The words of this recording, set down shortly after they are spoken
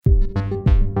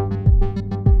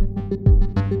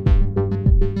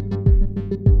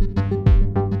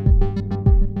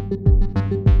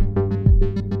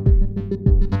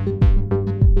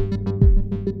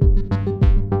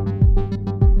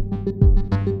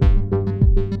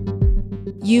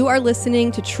You are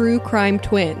listening to True Crime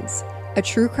Twins, a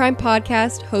true crime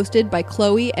podcast hosted by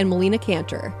Chloe and Melina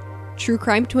Cantor. True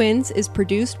Crime Twins is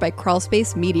produced by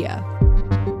Crawlspace Media.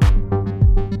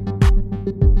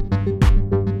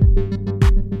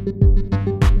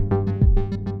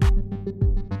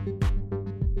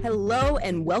 Hello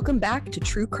and welcome back to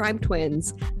True Crime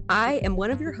Twins. I am one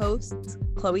of your hosts,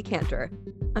 Chloe Cantor.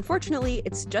 Unfortunately,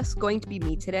 it's just going to be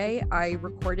me today. I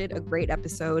recorded a great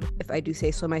episode, if I do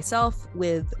say so myself,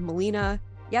 with Melina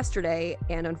yesterday,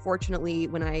 and unfortunately,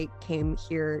 when I came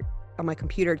here on my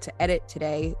computer to edit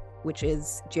today, which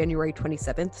is January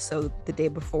 27th, so the day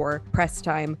before press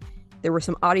time, there were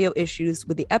some audio issues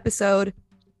with the episode.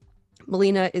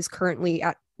 Melina is currently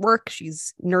at work.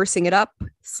 She's nursing it up,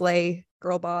 slay,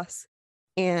 girl boss.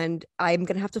 And I'm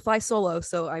going to have to fly solo,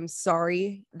 so I'm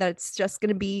sorry that it's just going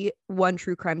to be one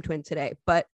true crime twin today.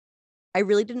 But I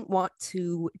really didn't want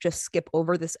to just skip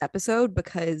over this episode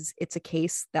because it's a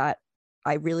case that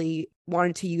I really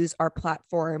wanted to use our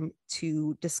platform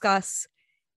to discuss.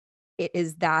 It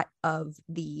is that of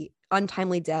the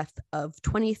untimely death of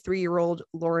 23-year-old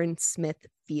Lauren Smith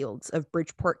Fields of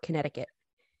Bridgeport, Connecticut.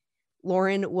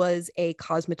 Lauren was a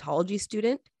cosmetology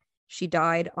student. She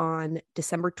died on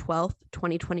December 12th,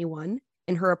 2021,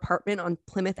 in her apartment on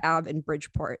Plymouth Ave in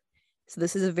Bridgeport. So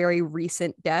this is a very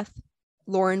recent death.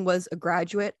 Lauren was a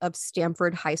graduate of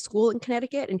Stamford High School in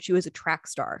Connecticut, and she was a track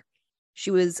star.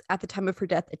 She was, at the time of her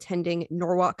death, attending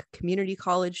Norwalk Community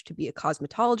College to be a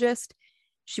cosmetologist.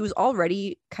 She was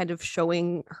already kind of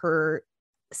showing her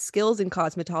skills in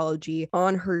cosmetology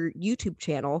on her YouTube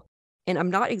channel. And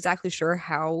I'm not exactly sure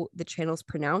how the channel's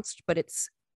pronounced, but it's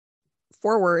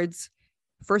 4 words.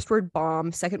 First word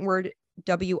bomb, second word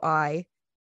WI,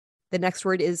 the next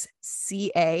word is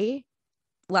CA,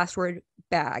 last word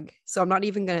bag. So I'm not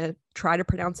even going to try to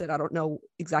pronounce it. I don't know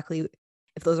exactly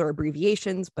if those are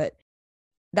abbreviations, but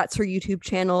that's her YouTube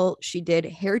channel. She did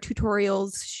hair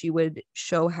tutorials. She would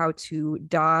show how to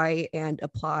dye and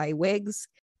apply wigs.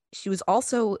 She was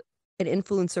also an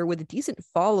influencer with a decent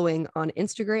following on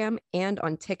Instagram and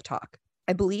on TikTok.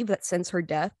 I believe that since her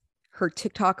death, her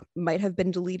TikTok might have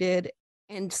been deleted,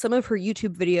 and some of her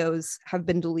YouTube videos have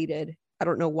been deleted. I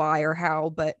don't know why or how,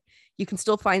 but you can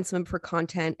still find some of her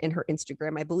content in her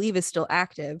Instagram, I believe is still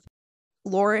active.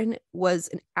 Lauren was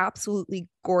an absolutely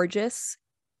gorgeous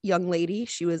young lady.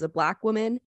 She was a Black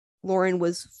woman. Lauren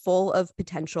was full of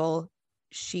potential.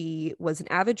 She was an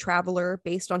avid traveler.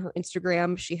 Based on her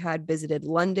Instagram, she had visited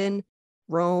London,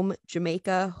 Rome,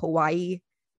 Jamaica, Hawaii,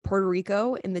 Puerto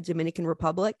Rico, and the Dominican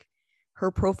Republic. Her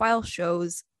profile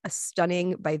shows a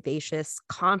stunning, vivacious,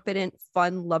 confident,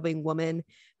 fun-loving woman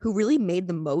who really made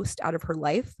the most out of her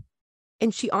life.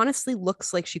 And she honestly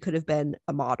looks like she could have been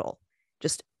a model.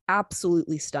 Just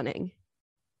absolutely stunning.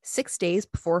 6 days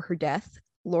before her death,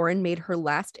 Lauren made her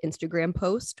last Instagram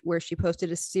post where she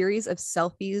posted a series of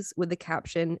selfies with the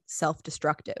caption,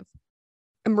 "Self-destructive."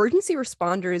 Emergency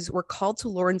responders were called to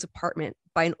Lauren's apartment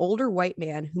by an older white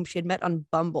man whom she had met on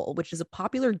Bumble, which is a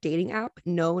popular dating app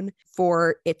known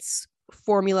for its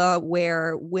formula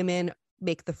where women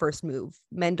make the first move.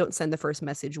 Men don't send the first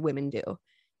message, women do.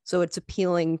 So it's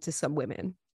appealing to some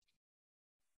women.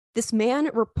 This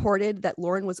man reported that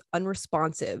Lauren was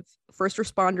unresponsive. First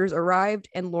responders arrived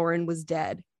and Lauren was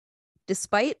dead.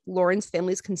 Despite Lauren's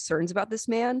family's concerns about this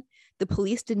man, the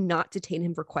police did not detain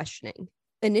him for questioning.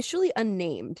 Initially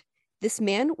unnamed, this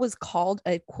man was called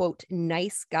a, quote,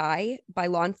 nice guy by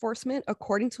law enforcement,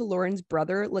 according to Lauren's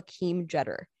brother, Lakeem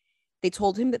Jeter. They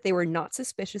told him that they were not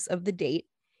suspicious of the date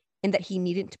and that he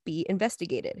needed to be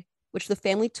investigated, which the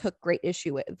family took great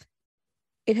issue with.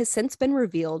 It has since been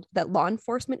revealed that law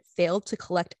enforcement failed to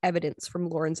collect evidence from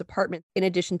Lauren's apartment, in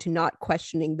addition to not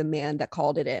questioning the man that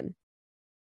called it in.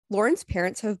 Lauren's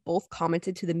parents have both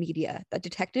commented to the media that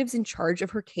detectives in charge of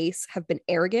her case have been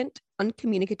arrogant,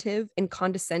 uncommunicative, and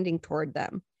condescending toward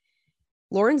them.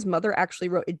 Lauren's mother actually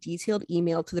wrote a detailed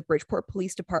email to the Bridgeport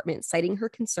Police Department citing her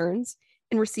concerns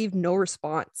and received no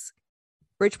response.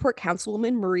 Bridgeport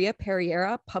Councilwoman Maria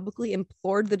Pereira publicly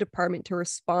implored the department to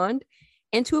respond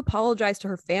and to apologize to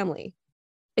her family.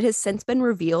 It has since been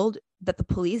revealed that the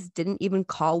police didn't even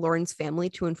call Lauren's family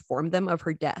to inform them of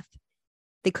her death.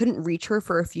 They couldn't reach her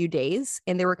for a few days,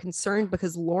 and they were concerned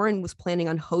because Lauren was planning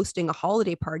on hosting a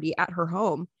holiday party at her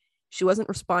home. She wasn't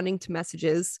responding to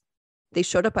messages. They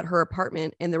showed up at her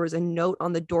apartment, and there was a note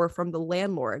on the door from the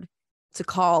landlord to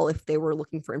call if they were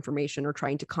looking for information or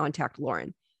trying to contact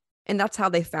Lauren. And that's how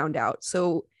they found out.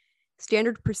 So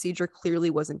standard procedure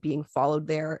clearly wasn't being followed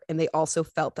there, and they also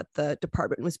felt that the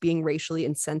department was being racially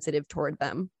insensitive toward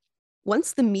them.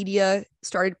 Once the media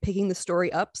started picking the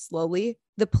story up slowly,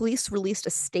 the police released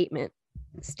a statement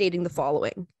stating the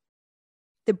following: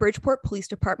 "The Bridgeport Police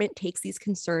Department takes these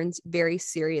concerns very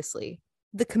seriously.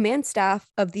 The command staff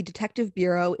of the Detective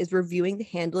Bureau is reviewing the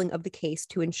handling of the case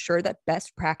to ensure that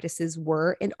best practices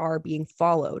were and are being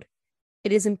followed.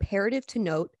 It is imperative to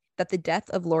note that the death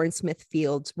of Lauren Smith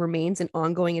Fields remains an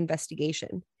ongoing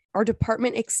investigation. Our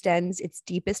department extends its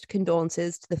deepest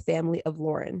condolences to the family of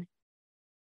Lauren."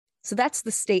 So that's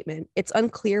the statement. It's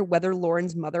unclear whether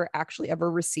Lauren's mother actually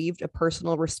ever received a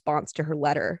personal response to her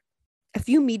letter. A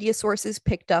few media sources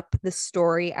picked up this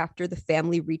story after the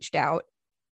family reached out,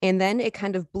 and then it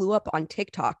kind of blew up on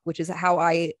TikTok, which is how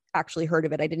I actually heard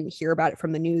of it. I didn't hear about it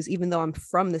from the news, even though I'm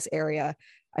from this area.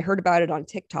 I heard about it on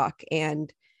TikTok,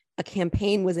 and a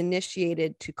campaign was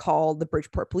initiated to call the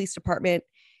Bridgeport Police Department,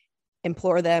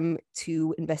 implore them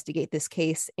to investigate this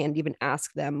case, and even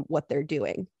ask them what they're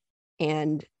doing.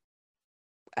 And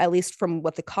at least from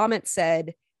what the comments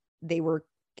said, they were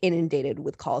inundated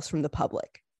with calls from the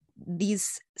public.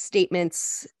 These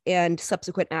statements and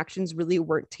subsequent actions really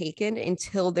weren't taken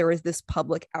until there was this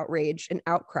public outrage and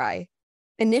outcry.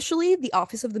 Initially, the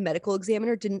Office of the Medical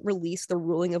Examiner didn't release the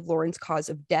ruling of Lauren's cause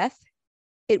of death.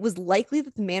 It was likely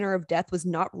that the manner of death was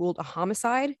not ruled a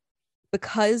homicide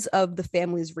because of the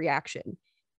family's reaction.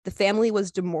 The family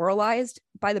was demoralized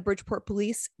by the Bridgeport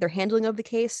police, their handling of the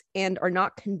case, and are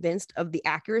not convinced of the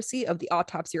accuracy of the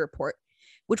autopsy report,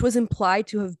 which was implied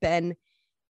to have been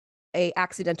an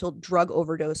accidental drug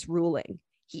overdose ruling.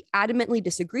 He adamantly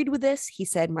disagreed with this. He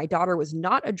said, "My daughter was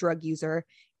not a drug user,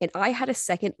 and I had a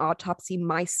second autopsy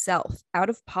myself out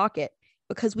of pocket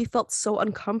because we felt so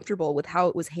uncomfortable with how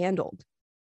it was handled."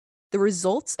 The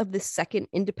results of this second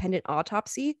independent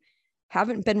autopsy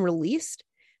haven't been released,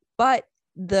 but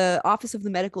the Office of the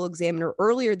Medical Examiner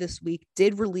earlier this week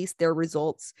did release their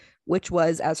results, which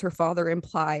was, as her father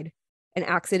implied, an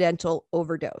accidental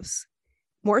overdose.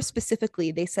 More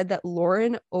specifically, they said that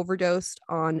Lauren overdosed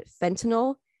on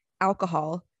fentanyl,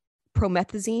 alcohol,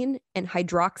 promethazine, and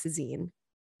hydroxyzine.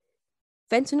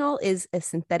 Fentanyl is a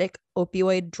synthetic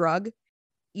opioid drug.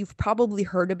 You've probably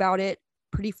heard about it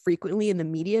pretty frequently in the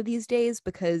media these days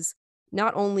because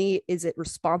not only is it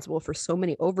responsible for so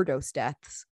many overdose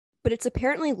deaths, but it's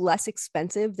apparently less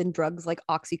expensive than drugs like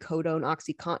oxycodone,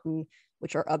 OxyContin,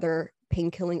 which are other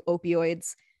pain-killing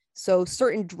opioids. So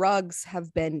certain drugs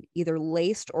have been either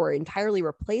laced or entirely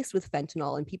replaced with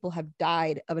fentanyl, and people have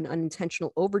died of an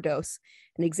unintentional overdose.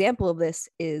 An example of this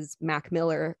is Mac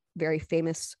Miller, very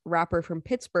famous rapper from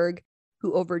Pittsburgh,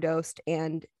 who overdosed,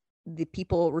 and the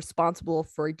people responsible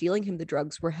for dealing him the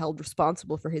drugs were held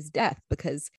responsible for his death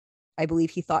because I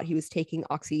believe he thought he was taking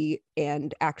oxy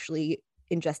and actually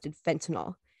ingested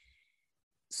fentanyl.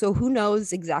 So who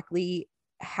knows exactly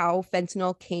how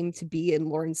fentanyl came to be in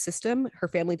Lauren's system. Her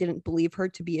family didn't believe her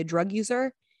to be a drug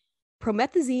user.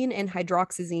 Promethazine and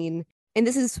hydroxyzine, and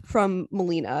this is from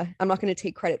Melina. I'm not going to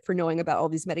take credit for knowing about all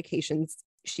these medications.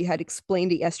 She had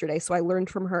explained it yesterday, so I learned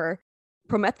from her.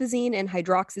 Promethazine and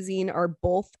hydroxyzine are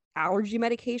both allergy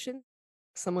medications.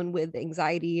 Someone with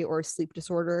anxiety or sleep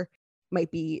disorder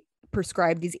might be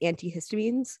prescribed these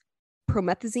antihistamines.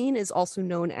 Promethazine is also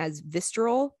known as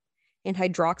Vistaril, and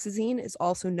hydroxyzine is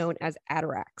also known as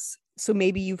Atarax. So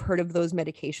maybe you've heard of those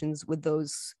medications with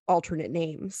those alternate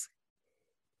names.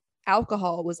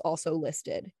 Alcohol was also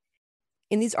listed.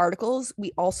 In these articles,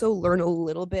 we also learn a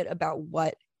little bit about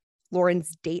what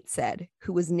Lauren's date said,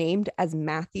 who was named as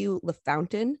Matthew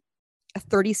LaFountain, a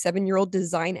 37-year-old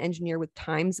design engineer with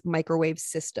Times Microwave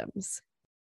Systems.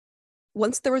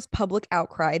 Once there was public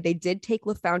outcry, they did take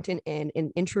LaFountain in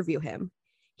and interview him.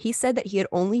 He said that he had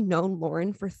only known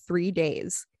Lauren for 3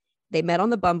 days. They met on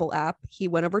the Bumble app. He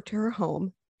went over to her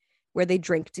home where they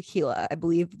drank tequila. I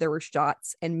believe there were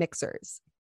shots and mixers.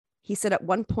 He said at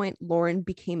one point Lauren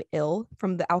became ill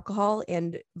from the alcohol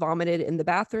and vomited in the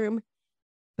bathroom,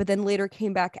 but then later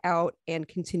came back out and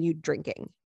continued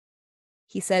drinking.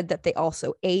 He said that they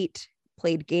also ate,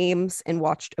 played games, and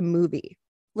watched a movie.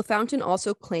 LaFountain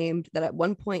also claimed that at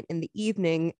one point in the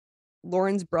evening,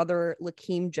 Lauren's brother,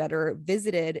 Lakeem Jeter,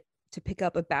 visited to pick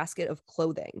up a basket of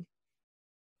clothing.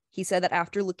 He said that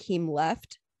after Lakeem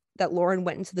left, that Lauren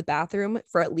went into the bathroom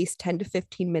for at least 10 to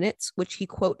 15 minutes, which he,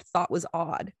 quote, thought was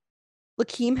odd.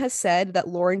 Lakeem has said that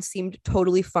Lauren seemed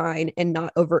totally fine and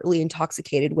not overtly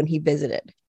intoxicated when he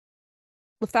visited.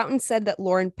 LaFountain said that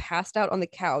Lauren passed out on the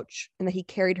couch and that he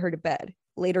carried her to bed,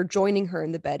 later joining her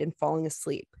in the bed and falling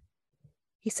asleep.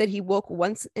 He said he woke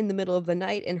once in the middle of the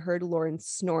night and heard Lauren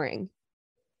snoring.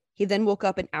 He then woke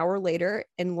up an hour later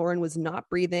and Lauren was not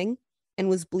breathing and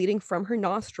was bleeding from her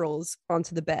nostrils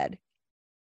onto the bed.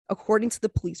 According to the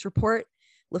police report,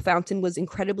 LaFountain was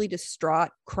incredibly distraught,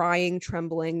 crying,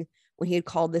 trembling, when he had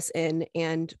called this in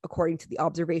and according to the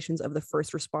observations of the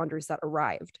first responders that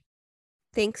arrived.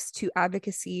 Thanks to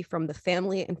advocacy from the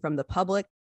family and from the public,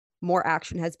 more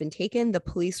action has been taken. The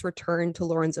police returned to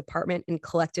Lauren's apartment and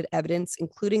collected evidence,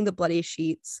 including the bloody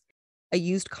sheets, a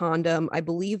used condom, I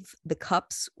believe the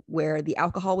cups where the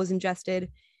alcohol was ingested,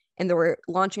 and they were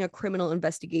launching a criminal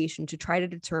investigation to try to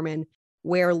determine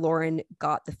where Lauren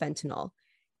got the fentanyl.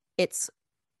 It's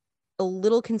a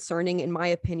little concerning, in my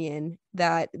opinion,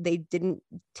 that they didn't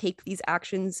take these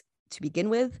actions to begin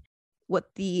with.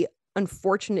 What the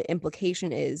unfortunate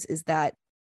implication is that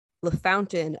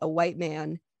LaFountain, a white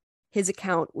man, his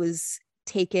account was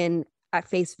taken at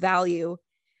face value,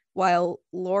 while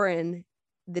Lauren,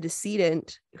 the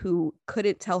decedent, who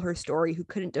couldn't tell her story, who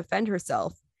couldn't defend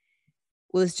herself,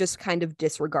 was just kind of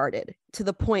disregarded to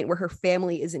the point where her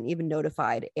family isn't even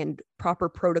notified and proper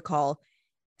protocol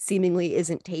seemingly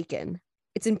isn't taken.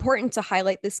 It's important to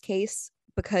highlight this case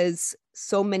because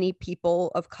so many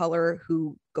people of color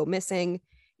who go missing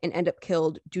and end up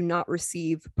killed do not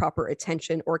receive proper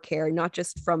attention or care, not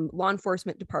just from law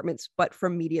enforcement departments, but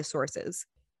from media sources.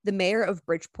 The mayor of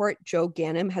Bridgeport, Joe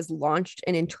Ganim, has launched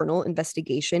an internal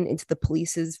investigation into the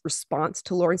police's response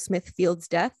to Lauren Smithfield's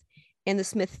death, and the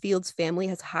Smithfields family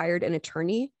has hired an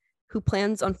attorney who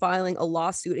plans on filing a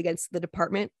lawsuit against the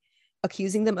department,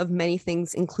 accusing them of many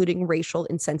things, including racial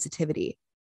insensitivity.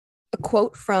 A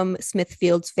quote from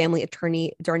Smithfield's family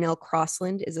attorney, Darnell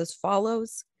Crossland, is as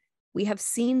follows: "We have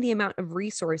seen the amount of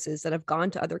resources that have gone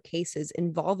to other cases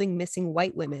involving missing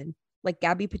white women, like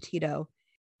Gabby Petito,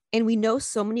 and we know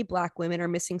so many Black women are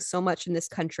missing so much in this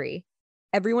country.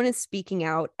 Everyone is speaking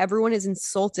out. Everyone is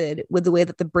insulted with the way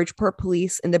that the Bridgeport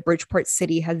police and the Bridgeport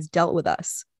city has dealt with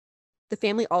us." The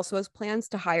family also has plans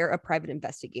to hire a private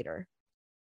investigator.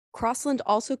 Crossland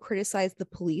also criticized the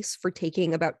police for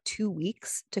taking about 2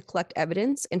 weeks to collect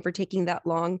evidence and for taking that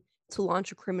long to launch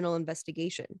a criminal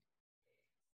investigation.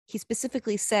 He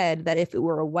specifically said that if it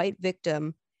were a white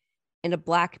victim and a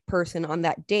Black person on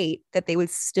that date, that they would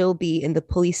still be in the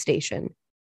police station.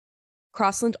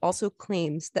 Crossland also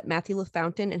claims that Matthew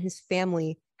LaFountain and his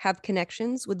family have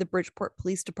connections with the Bridgeport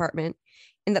Police Department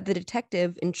and that the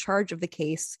detective in charge of the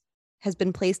case has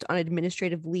been placed on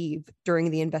administrative leave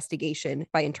during the investigation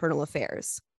by Internal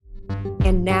Affairs.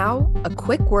 And now, a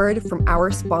quick word from our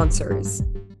sponsors.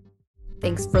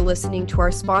 Thanks for listening to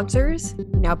our sponsors.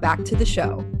 Now back to the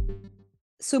show.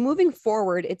 So moving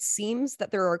forward, it seems that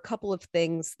there are a couple of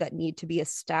things that need to be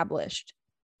established.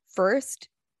 First,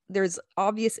 there's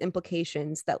obvious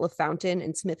implications that LaFountain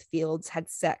and Smithfields had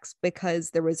sex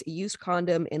because there was a used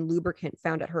condom and lubricant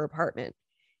found at her apartment.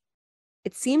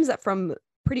 It seems that from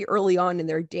pretty early on in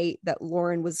their date that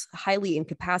Lauren was highly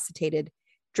incapacitated,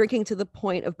 drinking to the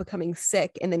point of becoming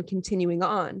sick and then continuing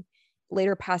on,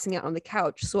 later passing out on the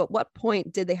couch. So at what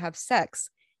point did they have sex?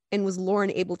 And was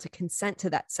Lauren able to consent to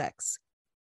that sex?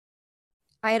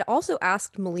 I had also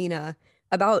asked Melina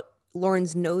about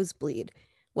Lauren's nosebleed,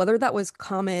 whether that was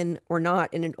common or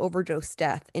not in an overdose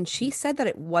death. And she said that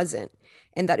it wasn't,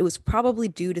 and that it was probably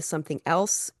due to something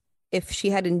else. If she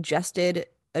had ingested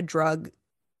a drug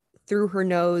through her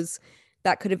nose,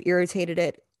 that could have irritated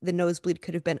it. The nosebleed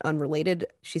could have been unrelated.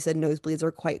 She said nosebleeds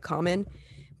are quite common,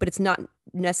 but it's not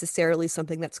necessarily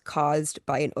something that's caused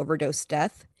by an overdose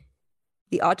death.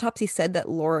 The autopsy said that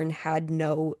Lauren had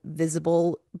no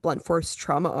visible blunt force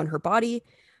trauma on her body,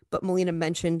 but Melina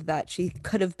mentioned that she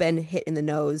could have been hit in the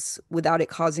nose without it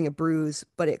causing a bruise,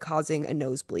 but it causing a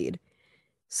nosebleed.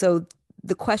 So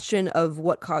the question of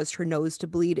what caused her nose to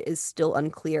bleed is still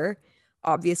unclear.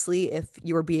 Obviously, if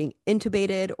you are being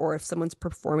intubated or if someone's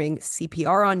performing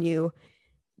CPR on you,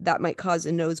 that might cause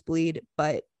a nosebleed,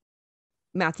 but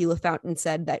Matthew LaFountain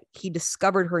said that he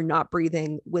discovered her not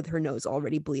breathing with her nose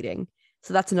already bleeding.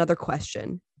 So that's another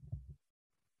question.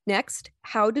 Next,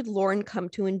 how did Lauren come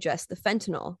to ingest the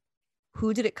fentanyl?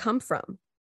 Who did it come from?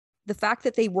 The fact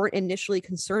that they weren't initially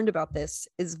concerned about this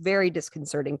is very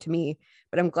disconcerting to me,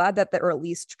 but I'm glad that they're at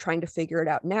least trying to figure it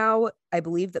out now. I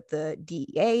believe that the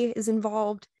DEA is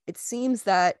involved. It seems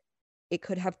that it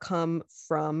could have come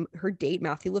from her date,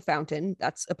 Matthew LaFountain.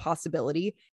 That's a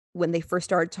possibility. When they first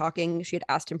started talking, she had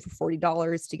asked him for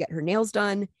 $40 to get her nails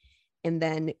done, and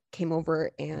then came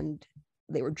over and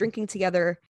they were drinking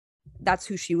together. That's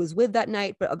who she was with that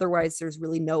night, but otherwise there's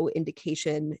really no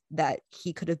indication that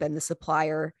he could have been the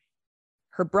supplier.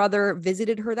 Her brother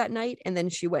visited her that night, and then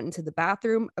she went into the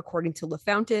bathroom, according to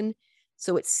LaFountain.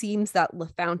 So it seems that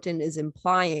LaFountain is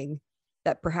implying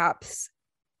that perhaps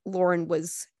Lauren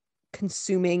was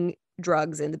consuming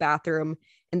drugs in the bathroom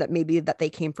and that maybe that they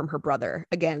came from her brother.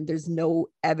 Again, there's no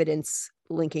evidence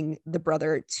linking the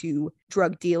brother to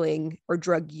drug dealing or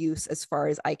drug use, as far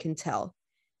as I can tell.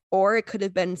 Or it could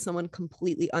have been someone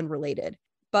completely unrelated.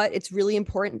 But it's really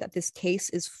important that this case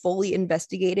is fully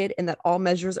investigated and that all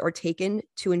measures are taken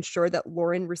to ensure that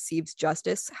Lauren receives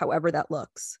justice, however that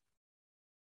looks.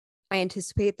 I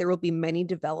anticipate there will be many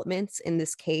developments in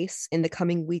this case in the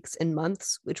coming weeks and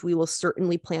months, which we will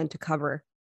certainly plan to cover.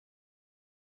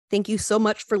 Thank you so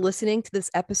much for listening to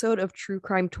this episode of True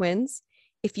Crime Twins.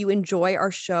 If you enjoy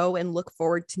our show and look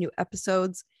forward to new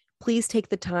episodes, please take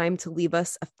the time to leave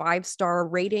us a 5-star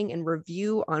rating and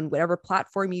review on whatever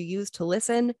platform you use to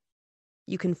listen.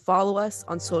 You can follow us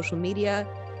on social media.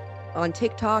 On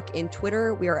TikTok and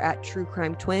Twitter, we are at True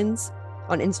Crime Twins.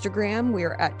 On Instagram, we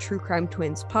are at True Crime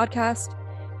Twins Podcast.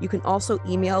 You can also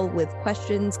email with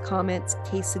questions, comments,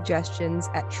 case suggestions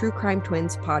at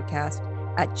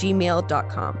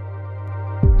truecrimetwinspodcast@gmail.com.